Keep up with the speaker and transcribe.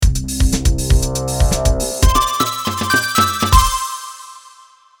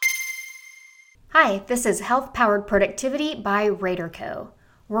Hi, this is Health Powered Productivity by RadarCo.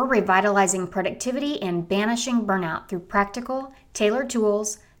 We're revitalizing productivity and banishing burnout through practical, tailored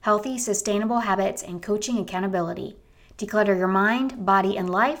tools, healthy, sustainable habits, and coaching accountability. Declutter your mind, body, and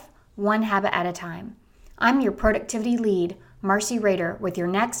life, one habit at a time. I'm your productivity lead, Marcy Rader, with your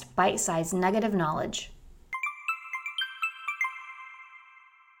next bite-sized nugget of knowledge.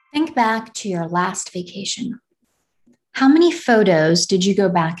 Think back to your last vacation. How many photos did you go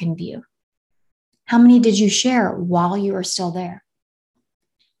back and view? How many did you share while you were still there?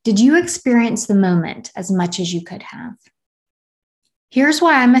 Did you experience the moment as much as you could have? Here's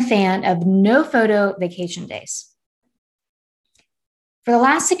why I'm a fan of no photo vacation days. For the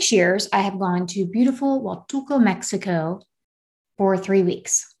last 6 years, I have gone to beautiful Huatulco, Mexico for 3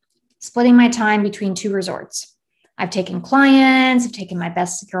 weeks, splitting my time between 2 resorts. I've taken clients, I've taken my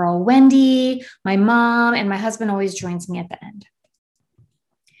best girl, Wendy, my mom, and my husband always joins me at the end.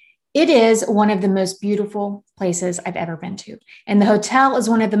 It is one of the most beautiful places I've ever been to, and the hotel is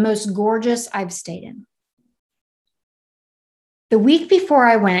one of the most gorgeous I've stayed in. The week before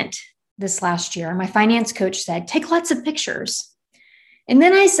I went this last year, my finance coach said, take lots of pictures. And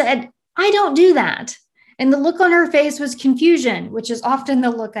then I said, I don't do that. And the look on her face was confusion, which is often the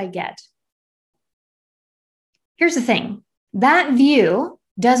look I get. Here's the thing, that view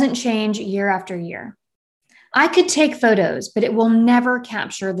doesn't change year after year. I could take photos, but it will never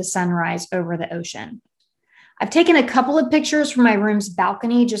capture the sunrise over the ocean. I've taken a couple of pictures from my room's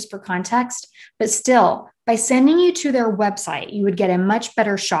balcony just for context, but still, by sending you to their website, you would get a much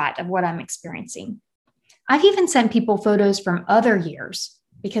better shot of what I'm experiencing. I've even sent people photos from other years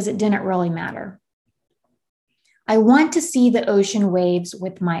because it didn't really matter. I want to see the ocean waves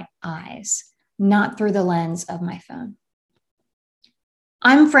with my eyes, not through the lens of my phone.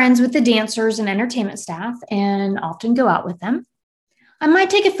 I'm friends with the dancers and entertainment staff and often go out with them. I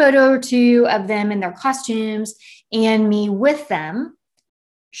might take a photo or two of them in their costumes and me with them.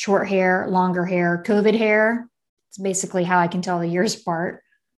 Short hair, longer hair, COVID hair. It's basically how I can tell the years apart.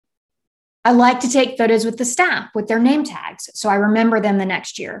 I like to take photos with the staff with their name tags so I remember them the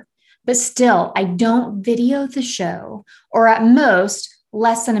next year. But still, I don't video the show, or at most,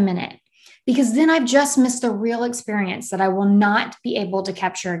 less than a minute. Because then I've just missed the real experience that I will not be able to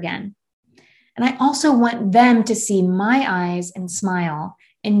capture again. And I also want them to see my eyes and smile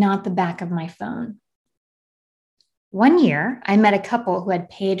and not the back of my phone. One year, I met a couple who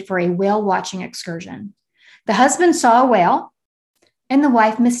had paid for a whale watching excursion. The husband saw a whale and the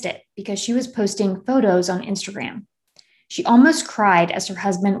wife missed it because she was posting photos on Instagram. She almost cried as her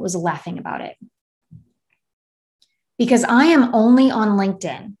husband was laughing about it. Because I am only on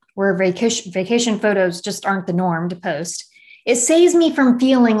LinkedIn, where vacation photos just aren't the norm to post, it saves me from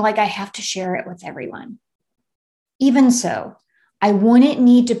feeling like I have to share it with everyone. Even so, I wouldn't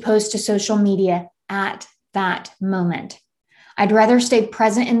need to post to social media at that moment. I'd rather stay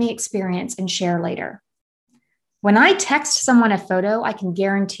present in the experience and share later. When I text someone a photo, I can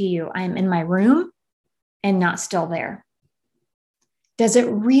guarantee you I am in my room and not still there. Does it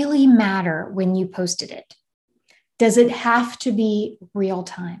really matter when you posted it? Does it have to be real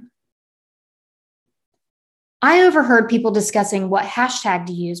time? I overheard people discussing what hashtag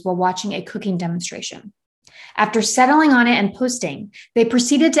to use while watching a cooking demonstration. After settling on it and posting, they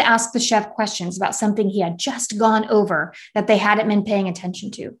proceeded to ask the chef questions about something he had just gone over that they hadn't been paying attention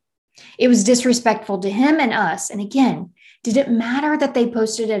to. It was disrespectful to him and us. And again, did it matter that they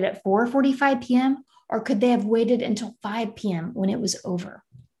posted it at 4:45 p.m. or could they have waited until 5 p.m. when it was over?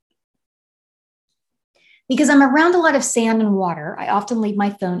 Because I'm around a lot of sand and water, I often leave my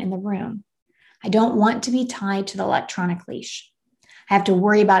phone in the room. I don't want to be tied to the electronic leash. I have to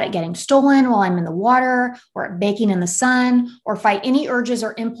worry about it getting stolen while I'm in the water or baking in the sun or fight any urges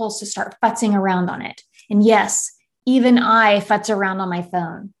or impulse to start futzing around on it. And yes, even I futz around on my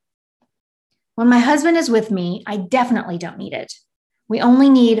phone. When my husband is with me, I definitely don't need it. We only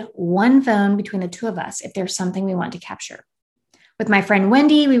need one phone between the two of us if there's something we want to capture. With my friend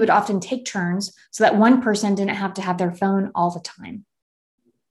Wendy, we would often take turns so that one person didn't have to have their phone all the time.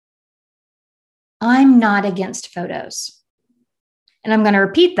 I'm not against photos. And I'm going to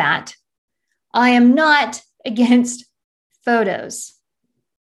repeat that. I am not against photos.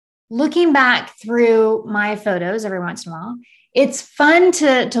 Looking back through my photos every once in a while, it's fun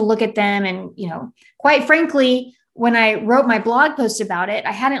to look at them. And, quite frankly, when I wrote my blog post about it,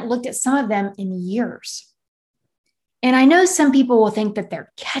 I hadn't looked at some of them in years. And I know some people will think that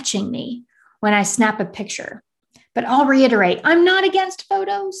they're catching me when I snap a picture, but I'll reiterate, I'm not against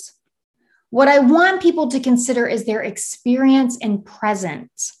photos. What I want people to consider is their experience and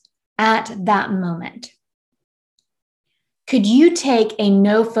presence at that moment. Could you take a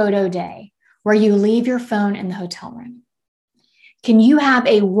no photo day where you leave your phone in the hotel room? Can you have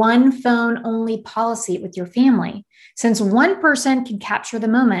a one phone only policy with your family, since one person can capture the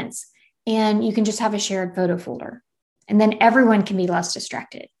moments and you can just have a shared photo folder, and then everyone can be less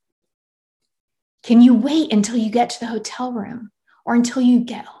distracted? Can you wait until you get to the hotel room or until you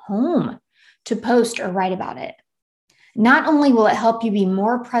get home to post or write about it? Not only will it help you be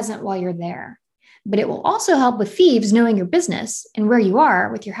more present while you're there, but it will also help with thieves knowing your business and where you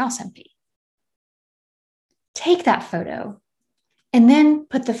are with your house empty. Take that photo and then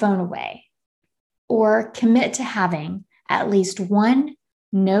put the phone away, or commit to having at least one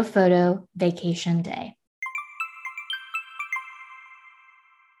no photo vacation day.